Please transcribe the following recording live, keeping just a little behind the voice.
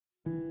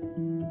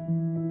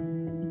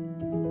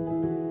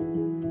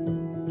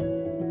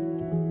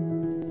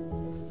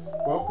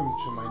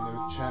to my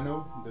new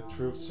channel, The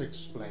Truths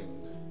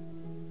Explained.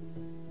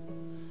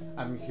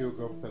 I'm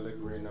Hugo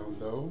Pellegrino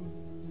Lowe,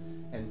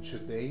 and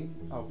today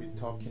I'll be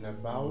talking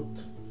about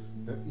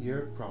the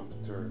ear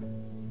prompter.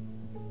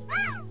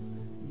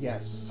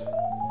 Yes,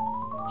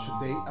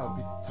 today I'll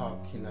be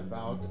talking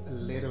about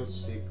little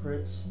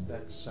secrets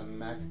that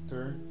some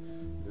actor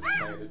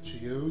decided to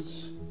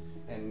use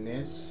and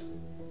is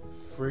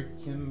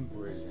freaking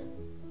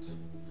brilliant.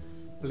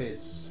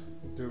 Please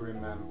do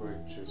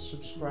remember to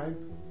subscribe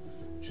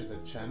to the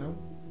channel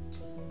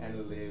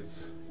and leave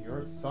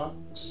your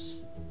thoughts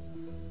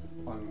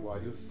on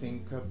what you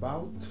think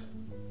about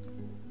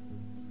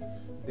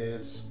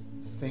this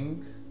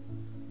thing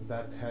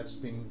that has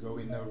been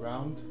going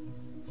around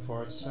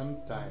for some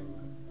time.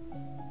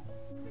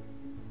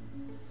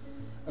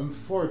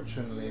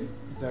 Unfortunately,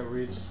 there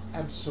is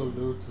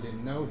absolutely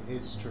no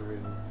history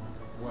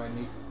when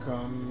it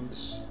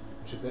comes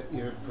to the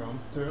ear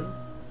prompter,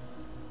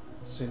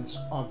 since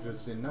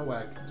obviously no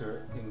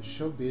actor in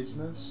show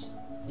business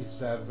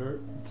is ever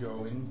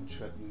going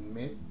to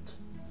admit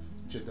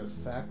to the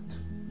fact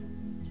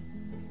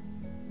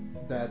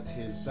that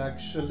he's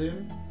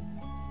actually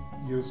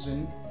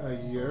using a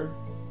ear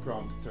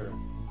prompter.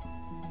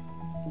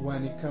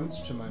 When it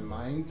comes to my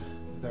mind,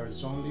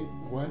 there's only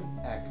one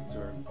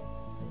actor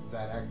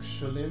that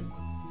actually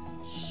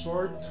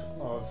sort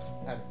of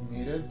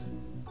admitted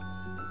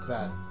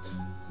that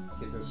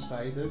he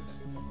decided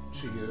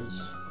to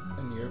use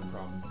an ear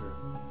prompter,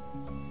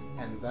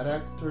 and that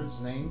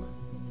actor's name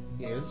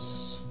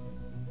is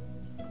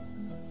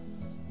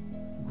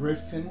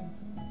Griffin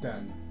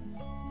Dunne.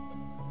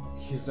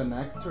 He's an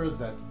actor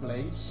that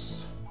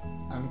plays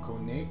Uncle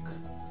Nick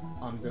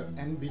on the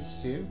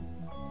NBC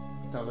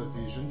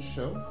television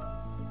show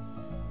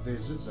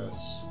This Is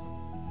Us.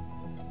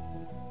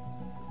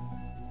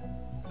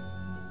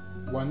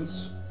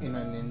 Once in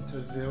an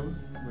interview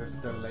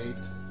with the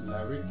late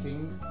Larry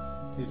King,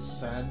 he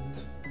said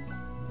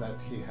that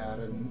he had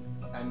an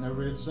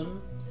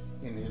aneurysm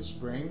in his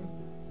brain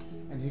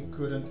and he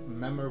couldn't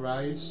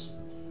memorize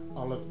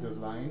all of the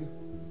lines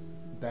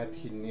that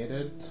he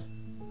needed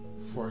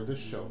for the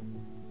show.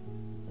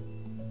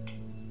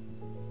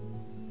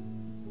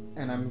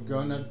 And I'm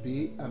gonna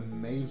be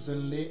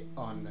amazingly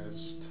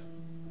honest.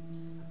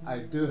 I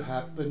do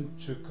happen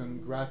to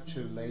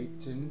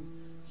congratulate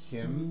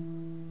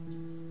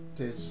him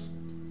this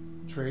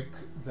trick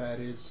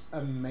that is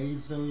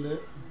amazingly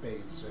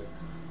basic,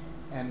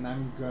 and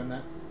I'm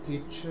gonna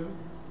teach you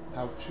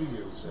how to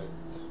use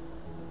it.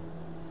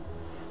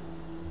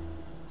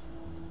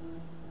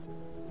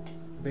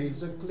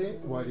 Basically,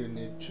 what you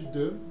need to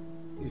do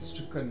is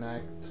to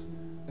connect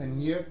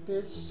an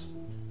earpiece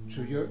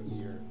to your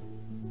ear.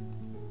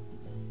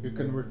 You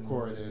can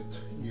record it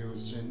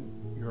using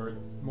your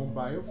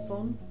mobile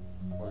phone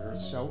or your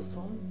cell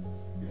phone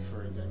if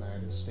you're in the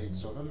United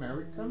States of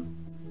America,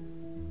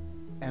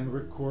 and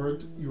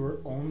record your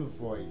own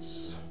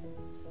voice.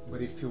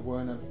 But if you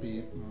want to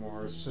be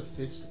more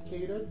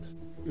sophisticated,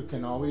 you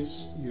can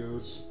always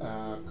use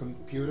a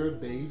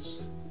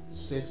computer-based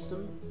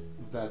system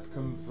that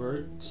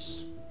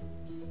converts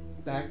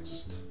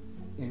text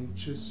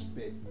into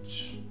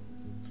speech.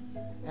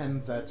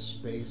 And that's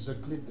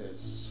basically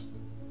this.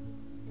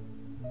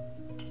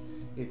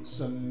 It's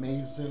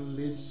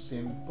amazingly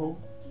simple.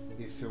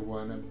 If you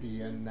want to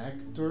be an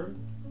actor,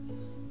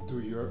 do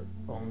your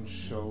own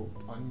show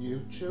on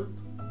YouTube,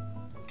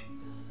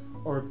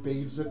 or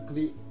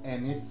basically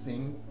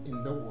anything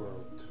in the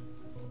world.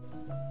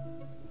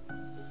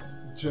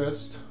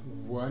 Just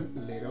one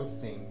little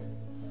thing.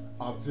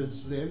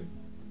 Obviously,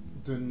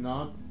 do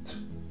not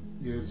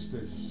use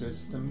this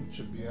system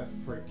to be a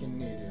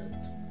freaking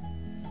idiot.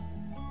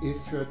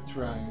 If you're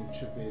trying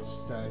to be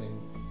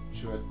studying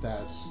to a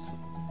test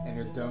and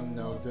you don't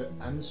know the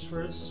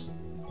answers,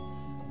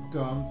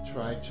 don't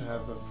try to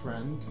have a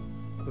friend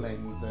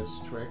playing this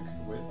trick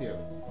with you,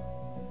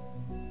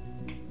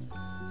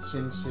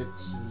 since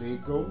it's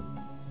legal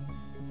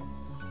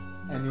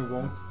and you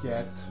won't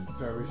get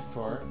very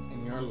far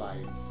in your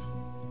life.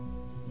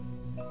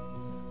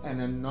 And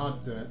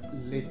another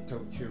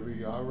little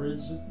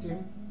curiosity,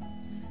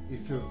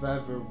 if you've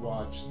ever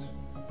watched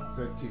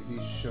the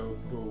TV show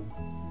Boo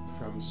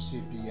from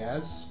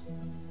CBS,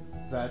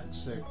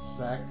 that's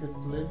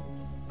exactly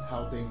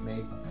how they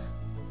make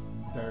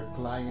their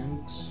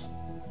clients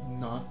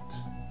not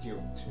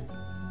guilty.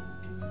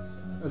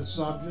 As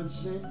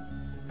obviously,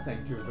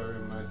 thank you very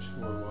much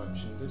for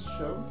watching this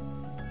show.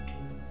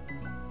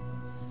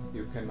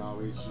 You can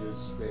always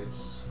use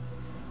this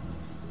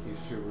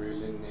if you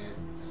really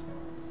need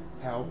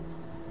help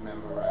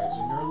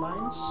memorizing your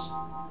lines.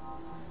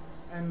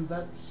 And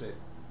that's it.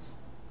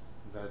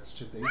 That's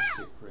today's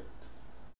secret.